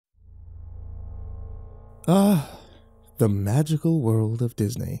Ah, the magical world of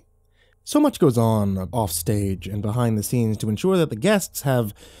Disney. So much goes on off stage and behind the scenes to ensure that the guests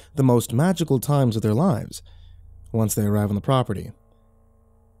have the most magical times of their lives once they arrive on the property.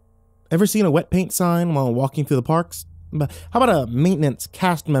 Ever seen a wet paint sign while walking through the parks? How about a maintenance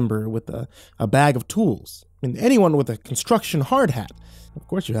cast member with a bag of tools? And anyone with a construction hard hat? Of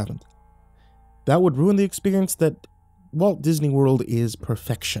course you haven't. That would ruin the experience that Walt Disney World is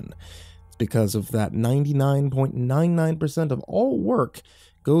perfection. It's because of that 99.99% of all work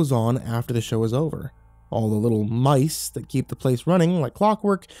goes on after the show is over. All the little mice that keep the place running like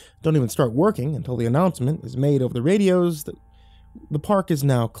clockwork don't even start working until the announcement is made over the radios that the park is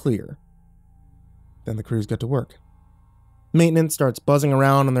now clear. Then the crews get to work. Maintenance starts buzzing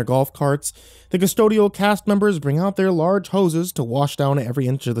around in their golf carts. The custodial cast members bring out their large hoses to wash down every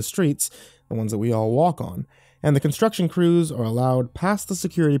inch of the streets, the ones that we all walk on. And the construction crews are allowed past the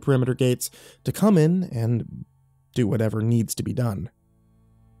security perimeter gates to come in and do whatever needs to be done.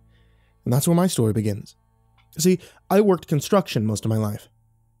 And that's where my story begins. See, I worked construction most of my life.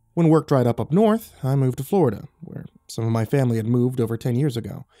 When work dried up north, I moved to Florida, where some of my family had moved over 10 years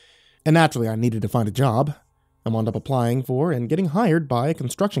ago. And naturally, I needed to find a job. I wound up applying for and getting hired by a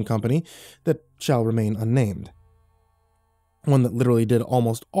construction company that shall remain unnamed. One that literally did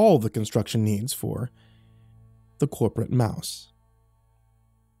almost all the construction needs for the corporate mouse.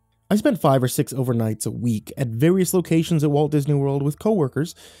 I spent 5 or 6 overnights a week at various locations at Walt Disney World with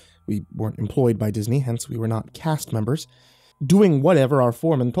coworkers. We weren't employed by Disney, hence we were not cast members, doing whatever our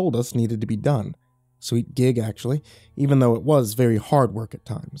foreman told us needed to be done. Sweet gig, actually, even though it was very hard work at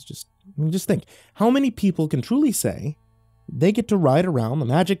times. Just think, how many people can truly say they get to ride around the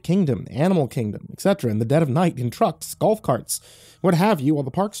Magic Kingdom, Animal Kingdom, etc. in the dead of night in trucks, golf carts, what have you, while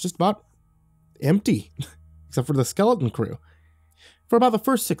the park's just about empty, except for the skeleton crew. For about the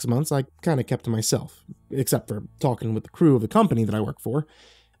first 6 months, I kind of kept to myself, except for talking with the crew of the company that I work for.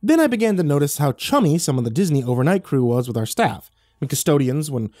 Then I began to notice how chummy some of the Disney overnight crew was with our staff. And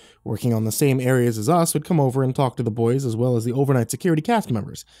custodians, when working on the same areas as us, would come over and talk to the boys as well as the overnight security cast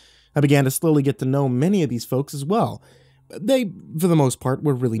members. I began to slowly get to know many of these folks as well. They, for the most part,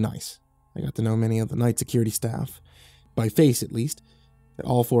 were really nice. I got to know many of the night security staff, by face at least, at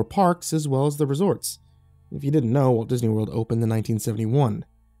all 4 parks as well as the resorts. If you didn't know, Walt Disney World opened in 1971. It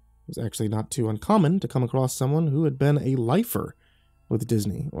was actually not too uncommon to come across someone who had been a lifer with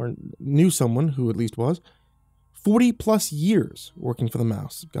Disney, or knew someone who at least was. 40 plus years working for the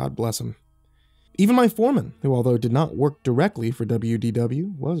mouse. God bless him. Even my foreman, who although did not work directly for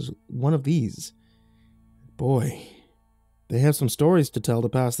WDW, was one of these. Boy, they have some stories to tell to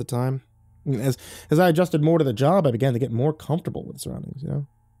pass the time. As I adjusted more to the job, I began to get more comfortable with surroundings,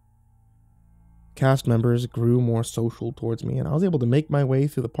 Cast members grew more social towards me, and I was able to make my way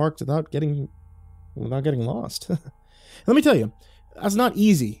through the parks without getting lost. Let me tell you, that's not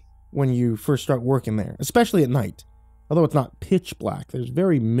easy when you first start working there, especially at night. Although it's not pitch black, there's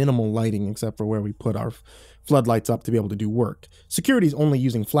very minimal lighting except for where we put our floodlights up to be able to do work. Security's only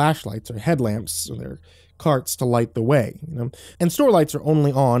using flashlights or headlamps or their carts to light the way, And store lights are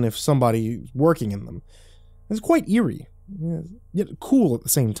only on if somebody's working in them. It's quite eerie, yet cool at the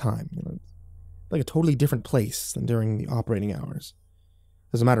same time, Like a totally different place than during the operating hours.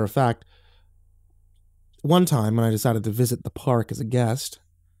 As a matter of fact, one time when I decided to visit the park as a guest,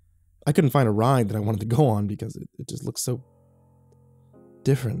 I couldn't find a ride that I wanted to go on because it just looked so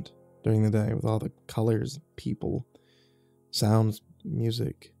different during the day with all the colors, people, sounds,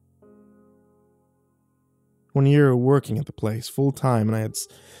 music. One year working at the place full time, and I had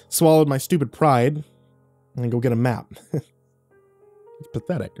swallowed my stupid pride and go get a map. It's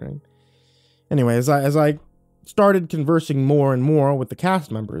pathetic, right? Anyway, as I started conversing more and more with the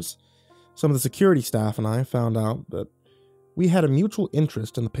cast members, some of the security staff and I found out that we had a mutual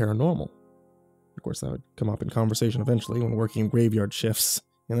interest in the paranormal. Of course, that would come up in conversation eventually when working graveyard shifts,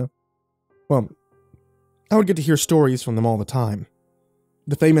 Well, I would get to hear stories from them all the time.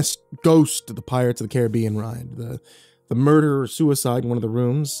 The famous ghost of the Pirates of the Caribbean ride, the murder or suicide in one of the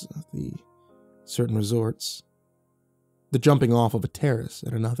rooms at the certain resorts, the jumping off of a terrace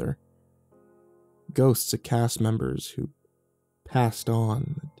at another, ghosts of cast members who passed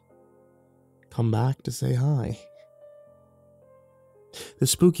on, come back to say hi. The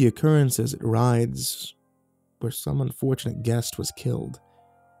spooky occurrences at rides where some unfortunate guest was killed.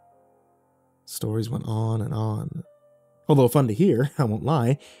 Stories went on and on. Although fun to hear, I won't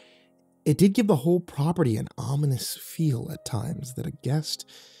lie, it did give the whole property an ominous feel at times that a guest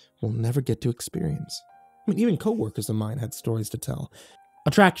will never get to experience. Even coworkers of mine had stories to tell.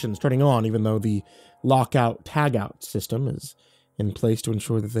 Attractions turning on even though the lockout tagout system is in place to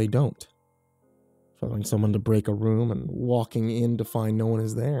ensure that they don't. telling someone to break a room and walking in to find no one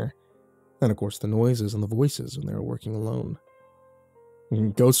is there. And of course the noises and the voices when they were working alone.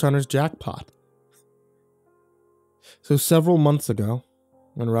 And Ghost Hunter's jackpot. So several months ago,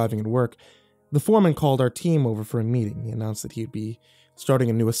 when arriving at work, the foreman called our team over for a meeting. He announced that he'd be starting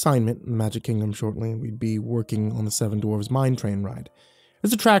a new assignment in the Magic Kingdom shortly. We'd be working on the Seven Dwarves Mine Train ride.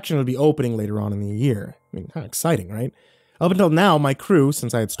 This attraction would be opening later on in the year. I mean, how exciting, right? Up until now, my crew,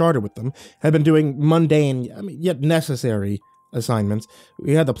 since I had started with them, had been doing mundane, yet necessary assignments.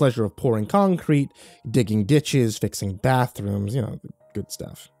 We had the pleasure of pouring concrete, digging ditches, fixing bathrooms, the good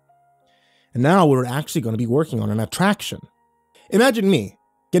stuff. And now we're actually going to be working on an attraction. Imagine me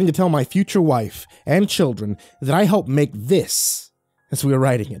getting to tell my future wife and children that I helped make this as we were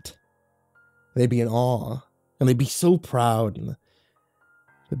writing it. They'd be in awe, and they'd be so proud. And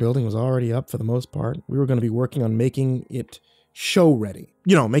the building was already up for the most part. We were going to be working on making it show ready.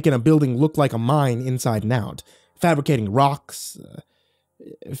 Making a building look like a mine inside and out. Fabricating rocks,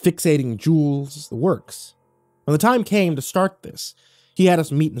 fixating jewels, the works. When the time came to start this, he had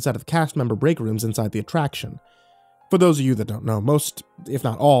us meet inside of the cast member break rooms inside the attraction. For those of you that don't know, most, if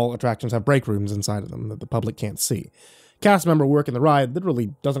not all, attractions have break rooms inside of them that the public can't see. Cast member working the ride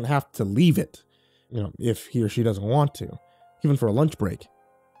literally doesn't have to leave it, if he or she doesn't want to, even for a lunch break.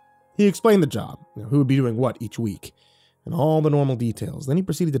 He explained the job, who would be doing what each week, and all the normal details. Then he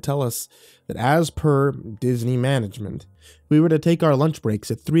proceeded to tell us that as per Disney management, we were to take our lunch breaks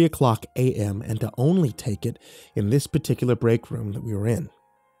at 3 o'clock a.m. and to only take it in this particular break room that we were in.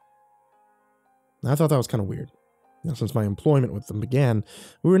 I thought that was kind of weird. Since my employment with them began,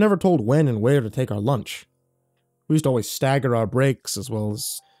 we were never told when and where to take our lunch. We used to always stagger our breaks as well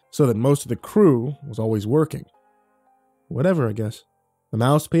as so that most of the crew was always working. Whatever, I guess. The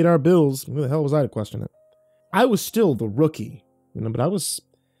mouse paid our bills. Who the hell was I to question it? I was still the rookie, but I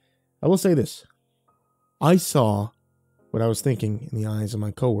will say this. I saw what I was thinking in the eyes of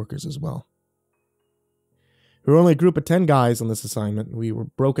my coworkers as well. We were only a group of 10 guys on this assignment. We were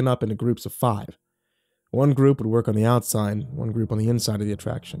broken up into groups of 5. One group would work on the outside, one group on the inside of the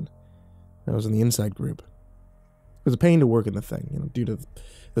attraction. I was in the inside group. It was a pain to work in the thing, due to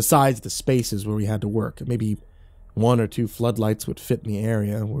the size of the spaces where we had to work. Maybe 1 or 2 floodlights would fit in the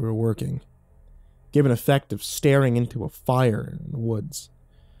area where we were working. Gave an effect of staring into a fire in the woods.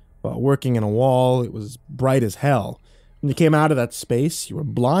 While working in a wall, it was bright as hell. When you came out of that space, you were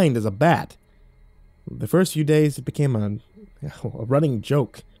blind as a bat. The first few days, it became a running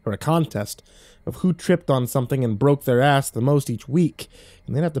joke, or a contest, of who tripped on something and broke their ass the most each week,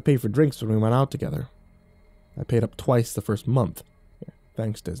 and they'd have to pay for drinks when we went out together. I paid up twice the first month. Yeah,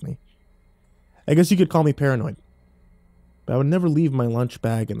 thanks, Disney. I guess you could call me paranoid. But I would never leave my lunch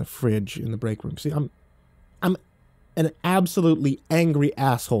bag in the fridge in the break room. See, I'm an absolutely angry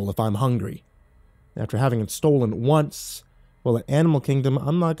asshole if I'm hungry. After having it stolen once, well, at Animal Kingdom,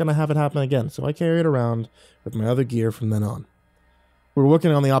 I'm not going to have it happen again, so I carry it around with my other gear from then on. We were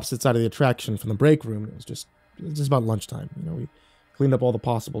working on the opposite side of the attraction from the break room. It was just about lunchtime. We cleaned up all the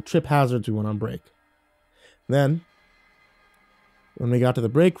possible trip hazards. We went on break. Then, when we got to the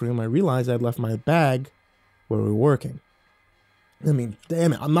break room, I realized I'd left my bag where we were working. I mean,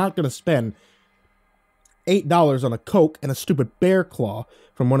 damn it, I'm not going to spend $8 on a Coke and a stupid bear claw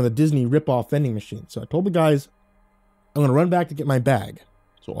from one of the Disney rip-off vending machines. So I told the guys, I'm going to run back to get my bag.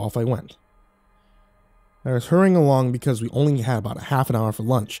 So off I went. I was hurrying along because we only had about a half an hour for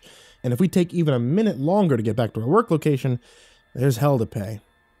lunch, and if we take even a minute longer to get back to our work location, there's hell to pay.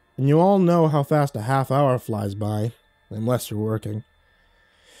 And you all know how fast a half hour flies by, unless you're working.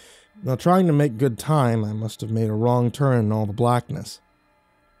 Now, trying to make good time, I must have made a wrong turn in all the blackness.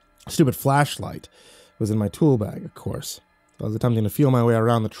 A stupid flashlight was in my tool bag, of course. I was attempting to feel my way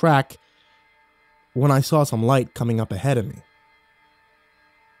around the track when I saw some light coming up ahead of me.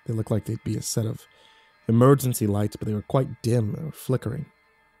 They looked like they'd be a set of emergency lights, but they were quite dim and flickering.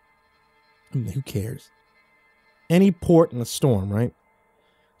 I mean, who cares? Any port in a storm, right?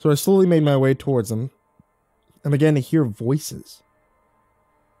 So I slowly made my way towards them and began to hear voices.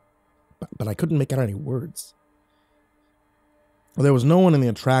 But I couldn't make out any words. Well, there was no one in the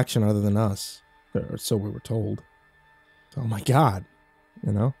attraction other than us, or so we were told. Oh my God,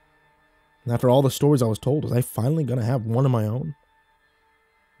 And after all the stories I was told, was I finally going to have one of my own?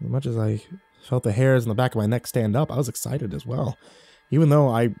 As much as I felt the hairs in the back of my neck stand up, I was excited as well. Even though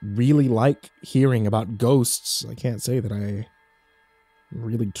I really like hearing about ghosts, I can't say that I'm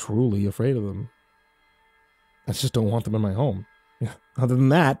really truly afraid of them. I just don't want them in my home. Other than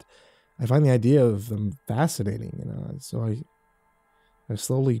that, I find the idea of them fascinating, so I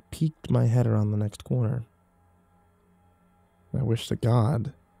slowly peeked my head around the next corner. I wish to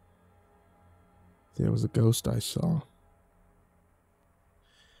God There was a ghost I saw.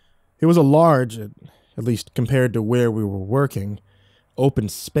 It was a large, at least compared to where we were working, open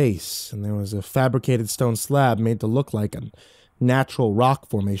space, and there was a fabricated stone slab made to look like a natural rock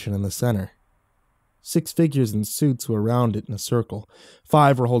formation in the center. 6 figures in suits were around it in a circle.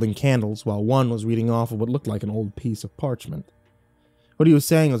 5 were holding candles, while 1 was reading off of what looked like an old piece of parchment. What he was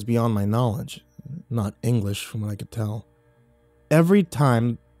saying was beyond my knowledge, not English from what I could tell. Every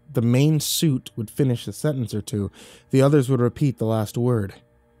time the main suit would finish a sentence or two, the others would repeat the last word.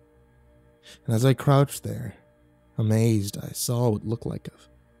 And as I crouched there, amazed, I saw what looked like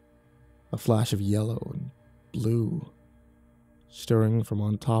a flash of yellow and blue stirring from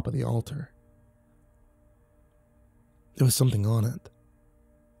on top of the altar. There was something on it.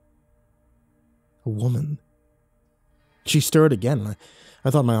 A woman. She stirred again, and I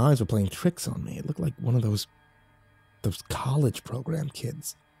thought my eyes were playing tricks on me. It looked like one of those college program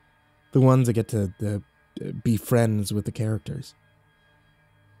kids. The ones that get to be friends with the characters.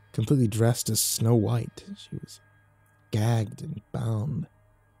 Completely dressed as Snow White. She was gagged and bound.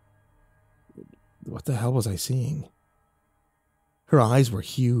 What the hell was I seeing? Her eyes were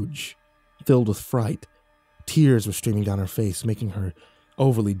huge, filled with fright. Tears were streaming down her face, making her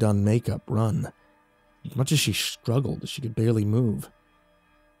overly done makeup run. As much as she struggled, she could barely move.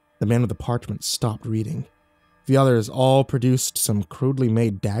 The man with the parchment stopped reading. The others all produced some crudely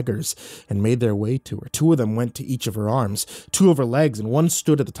made daggers and made their way to her. 2 of them went to each of her arms, 2 of her legs, and 1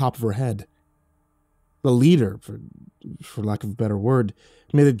 stood at the top of her head. The leader, for lack of a better word,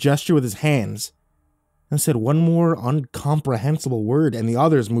 made a gesture with his hands and said one more incomprehensible word, and the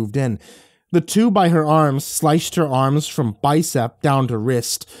others moved in. The 2 by her arms sliced her arms from bicep down to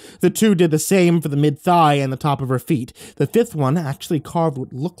wrist. The 2 did the same for the mid-thigh and the top of her feet. The 5th one actually carved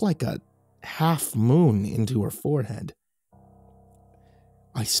what looked like a half moon into her forehead.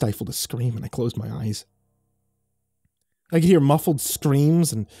 I stifled a scream and I closed my eyes. I could hear muffled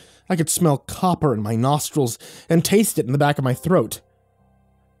screams, and I could smell copper in my nostrils and taste it in the back of my throat.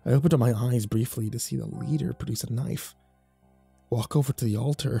 I opened up my eyes briefly to see the leader produce a knife, walk over to the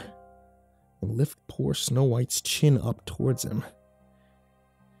altar, and lift poor Snow White's chin up towards him.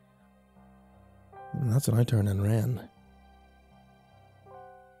 And that's when I turned and ran.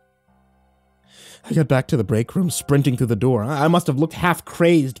 I got back to the break room, sprinting through the door. I must have looked half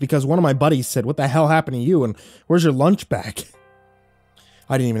crazed because one of my buddies said, "What the hell happened to you, and where's your lunch bag?"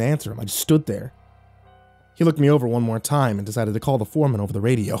 I didn't even answer him. I just stood there. He looked me over one more time and decided to call the foreman over the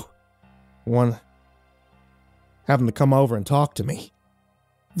radio. Have him to come over and talk to me.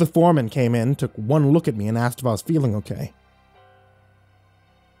 The foreman came in, took one look at me, and asked if I was feeling okay.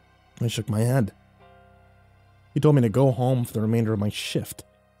 I shook my head. He told me to go home for the remainder of my shift.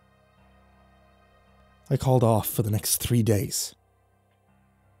 I called off for the next 3 days.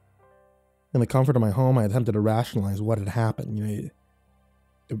 In the comfort of my home, I attempted to rationalize what had happened.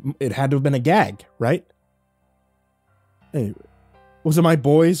 It had to have been a gag, right? Hey, was it my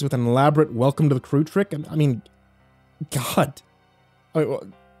boys with an elaborate welcome to the crew trick? I mean, God.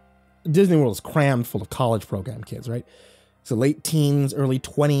 Disney World is crammed full of college program kids, right? So late teens, early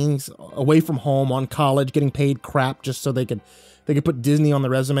 20s, away from home, on college, getting paid crap just so they could put Disney on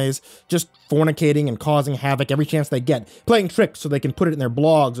their resumes, just fornicating and causing havoc every chance they get, playing tricks so they can put it in their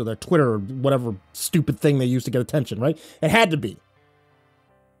blogs or their Twitter or whatever stupid thing they use to get attention, right? It had to be.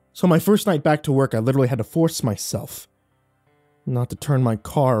 So my first night back to work, I literally had to force myself not to turn my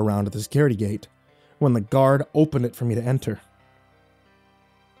car around at the security gate when the guard opened it for me to enter.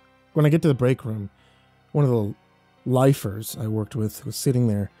 When I get to the break room, one of the lifers I worked with was sitting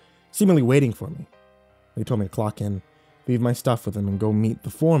there, seemingly waiting for me. They told me to clock in, leave my stuff with him, and go meet the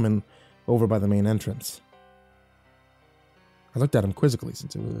foreman over by the main entrance. I looked at him quizzically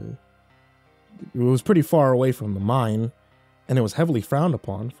since it was pretty far away from the mine, and it was heavily frowned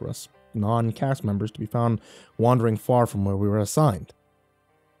upon for us non-cast members to be found wandering far from where we were assigned.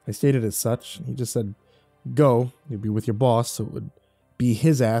 I stated as such, and he just said, "Go, you'll be with your boss, so it would be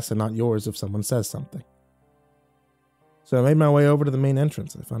his ass and not yours if someone says something." So I made my way over to the main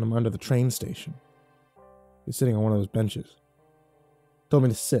entrance. I found him under the train station. He was sitting on one of those benches. Told me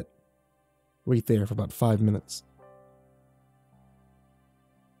to sit. Wait there for about 5 minutes.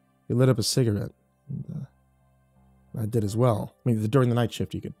 He lit up a cigarette. And, I did as well. I mean, during the night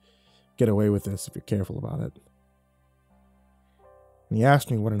shift, you could get away with this if you're careful about it. And he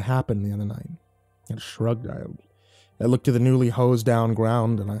asked me what had happened the other night. I shrugged. I looked to the newly hosed down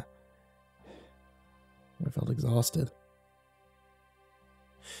ground, and I felt exhausted.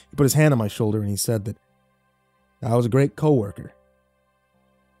 He put his hand on my shoulder and he said that I was a great coworker.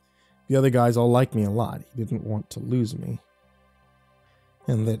 The other guys all liked me a lot. He didn't want to lose me.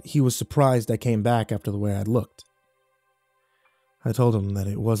 and that he was surprised I came back after the way I'd looked. I told him that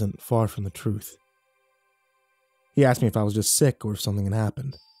it wasn't far from the truth. He asked me if I was just sick or if something had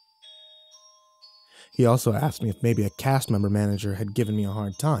happened. He also asked me if maybe a cast member manager had given me a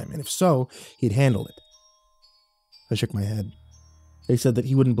hard time, and if so, he'd handle it. I shook my head. He said that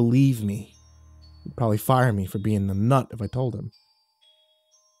he wouldn't believe me. He'd probably fire me for being a nut if I told him.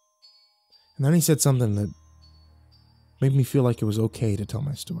 And then he said something that made me feel like it was okay to tell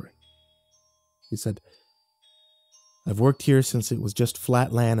my story. He said, "I've worked here since it was just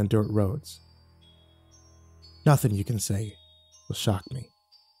flat land and dirt roads. Nothing you can say will shock me."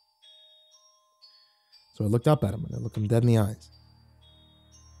 So I looked up at him and I looked him dead in the eyes.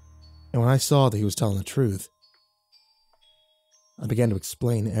 And when I saw that he was telling the truth, I began to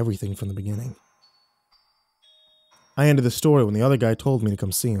explain everything from the beginning. I ended the story when the other guy told me to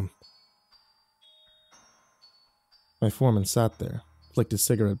come see him. My foreman sat there, flicked his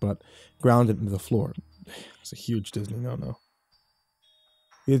cigarette butt, ground it into the floor. It's a huge Disney no-no.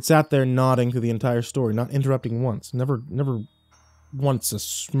 He had sat there nodding through the entire story, not interrupting once, never once a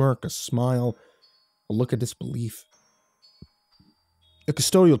smirk, a smile, a look of disbelief. A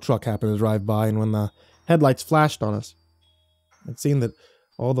custodial truck happened to drive by, and when the headlights flashed on us, I'd seen that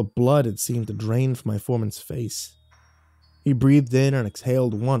all the blood had seemed to drain from my foreman's face. He breathed in and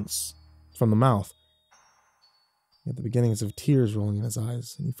exhaled once from the mouth. He had the beginnings of tears rolling in his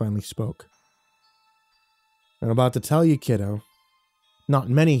eyes, and he finally spoke. "I'm about to tell you, kiddo. Not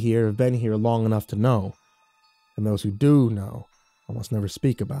many here have been here long enough to know, and those who do know almost never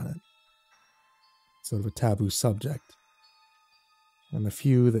speak about it. It's sort of a taboo subject. And the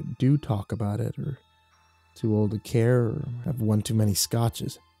few that do talk about it are too old to care or have one too many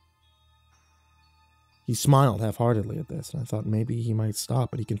scotches." He smiled half-heartedly at this, and I thought maybe he might stop,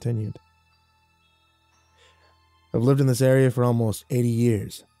 but he continued. "I've lived in this area for almost 80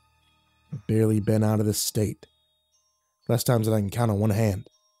 years. I've barely been out of this state. Less times than I can count on one hand.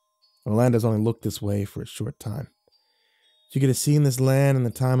 Orlando's only looked this way for a short time. If you could have seen this land in the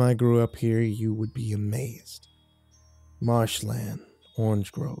time I grew up here, you would be amazed. Marshland,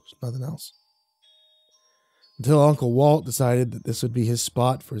 orange groves, nothing else. Until Uncle Walt decided that this would be his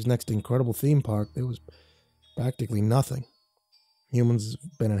spot for his next incredible theme park, there was practically nothing. Humans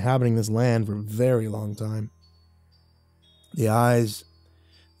have been inhabiting this land for a very long time. The Ayes,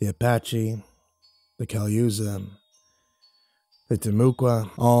 the Apache, the Cayusa, the Timucua,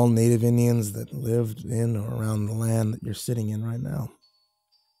 all native Indians that lived in or around the land that you're sitting in right now.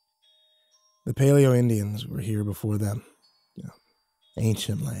 The Paleo Indians were here before them.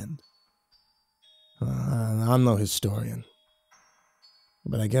 Ancient land. I'm no historian,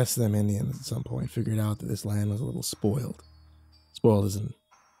 but I guess them Indians at some point figured out that this land was a little spoiled. Spoiled as in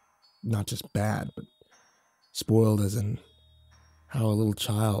not just bad, but spoiled as in how a little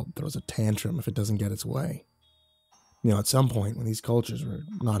child throws a tantrum if it doesn't get its way. At some point when these cultures were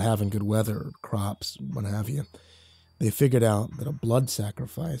not having good weather or crops, what have you, they figured out that a blood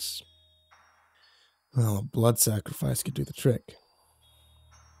sacrifice could do the trick.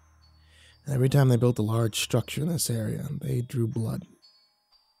 Every time they built a large structure in this area, they drew blood.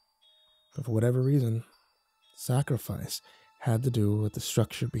 But for whatever reason, sacrifice had to do with the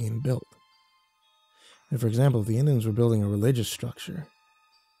structure being built. And for example, if the Indians were building a religious structure,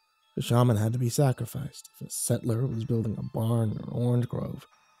 the shaman had to be sacrificed. If a settler was building a barn or orange grove,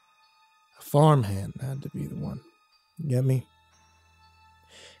 a farmhand had to be the one. You get me?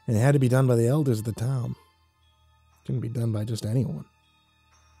 And it had to be done by the elders of the town. It couldn't be done by just anyone.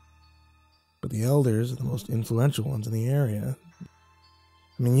 But the elders are the most influential ones in the area.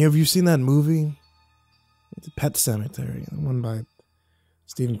 Have you seen that movie? It's a Pet Cemetery, the one by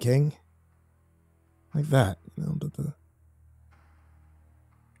Stephen King? Like that, but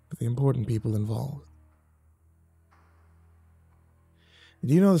the important people involved.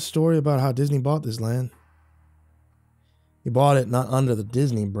 Do you know the story about how Disney bought this land? He bought it not under the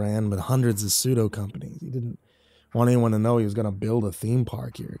Disney brand, but hundreds of pseudo companies. He didn't want anyone to know he was going to build a theme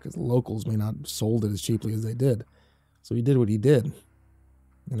park here, because the locals may not have sold it as cheaply as they did. So he did what he did.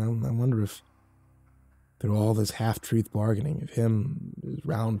 I wonder if through all this half-truth bargaining of him, his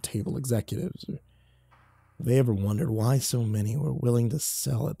round table executives, have they ever wondered why so many were willing to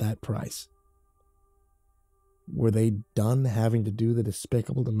sell at that price? Were they done having to do the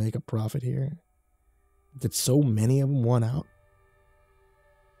despicable to make a profit here? Did so many of them want out?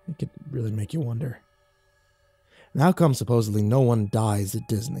 It could really make you wonder. And how come supposedly no one dies at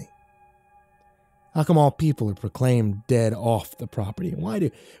Disney? How come all people are proclaimed dead off the property? Why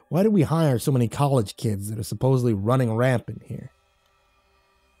do we hire so many college kids that are supposedly running rampant here?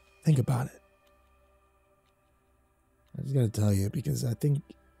 Think about it. I just gotta tell you, because I think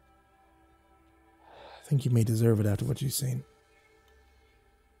you may deserve it after what you've seen.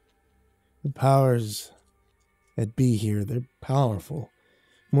 The powers that be here, they're powerful.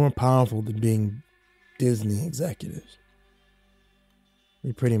 More powerful than being Disney executives.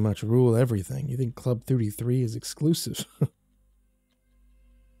 They pretty much rule everything. You think Club 33 is exclusive?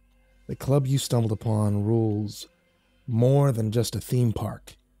 The club you stumbled upon rules more than just a theme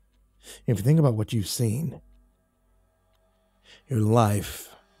park. If you think about what you've seen, your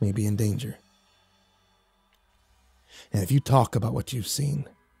life may be in danger. And if you talk about what you've seen,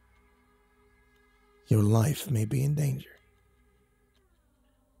 your life may be in danger.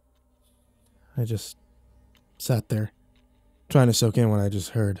 I just sat there, trying to soak in what I just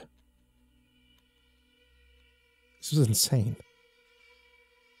heard. This was insane.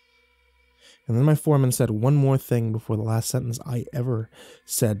 And then my foreman said one more thing before the last sentence I ever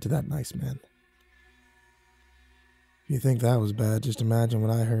said to that nice man. If you think that was bad, just imagine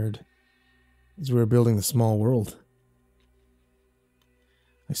what I heard as we were building the small world.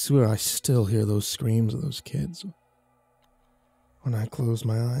 I swear I still hear those screams of those kids when I close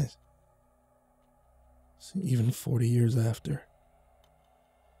my eyes. Even 40 years after.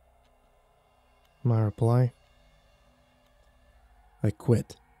 My reply? I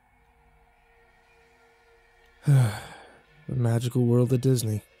quit. The magical world of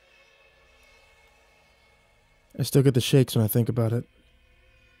Disney. I still get the shakes when I think about it.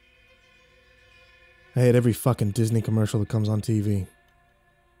 I hate every fucking Disney commercial that comes on TV.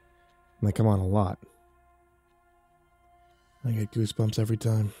 And they come on a lot. I get goosebumps every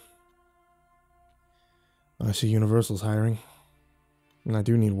time. I see Universal's hiring. And I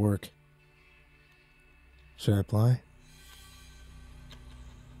do need work. Should I apply?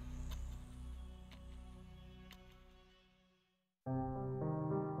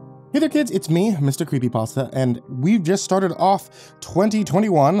 Hey there kids, it's me, MrCreepyPasta, and we've just started off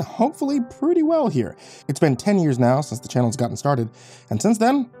 2021, hopefully pretty well here. It's been 10 years now since the channel's gotten started, and since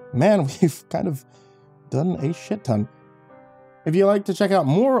then, man, we've kind of done a shit ton. If you'd like to check out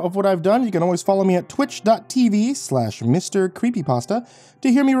more of what I've done, you can always follow me at twitch.tv/MrCreepyPasta to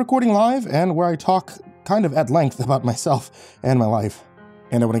hear me recording live and where I talk kind of at length about myself and my life.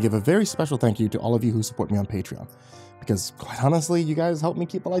 And I want to give a very special thank you to all of you who support me on Patreon. Because, quite honestly, you guys help me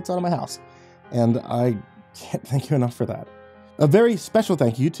keep the lights on in my house. And I can't thank you enough for that. A very special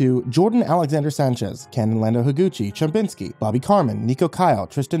thank you to Jordan Alexander Sanchez, Ken and Lando Higuchi, Chompski, Bobby Karman, Nico,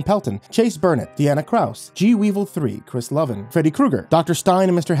 Tristain, Pelton, Chase Burnett, Deanna Kraus, G Weevil 3, Chris Lovin, Freddie Krueger, Dr. Stein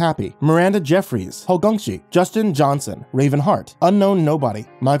and Mr. Happy, Miranda Jeffries, Hugungchi, Justin Johnson, Raven Hart, Unknown Nobody,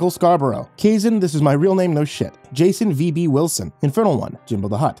 Michael Scharbrough, Kazan, ThisIsMyRealNameNoShit, Jason VB Wilson, InfernalOne,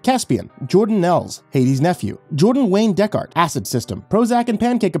 JimboTheHutt, Caspian, Jordan Nells, Hades' Nephew, Jordan Wayne Deckard, AcidSystem, Prozac and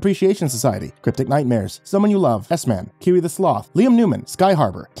Pancake Appreciation Society, Cryptic Nightmares, Someone You Love, S-Man, Kiri the Sloth, Liam Newman, Sky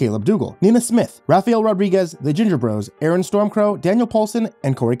Harbor, Caleb Dougal, Nina Smith, Raphael Rodriguez, The Ginger Bros, Aaron Stormcrow, Daniel Paulson,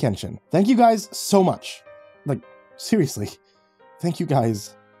 and Corey Kenshin. Thank you guys so much. Like, seriously, thank you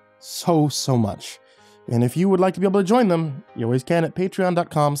guys so much. And if you would like to be able to join them, you always can at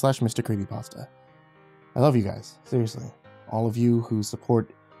patreon.com/MrCreepyPasta. I love you guys, seriously. All of you who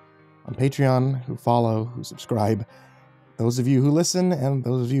support on Patreon, who follow, who subscribe, those of you who listen, and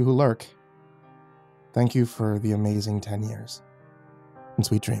those of you who lurk. Thank you for the amazing 10 years. And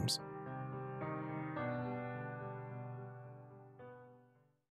sweet dreams.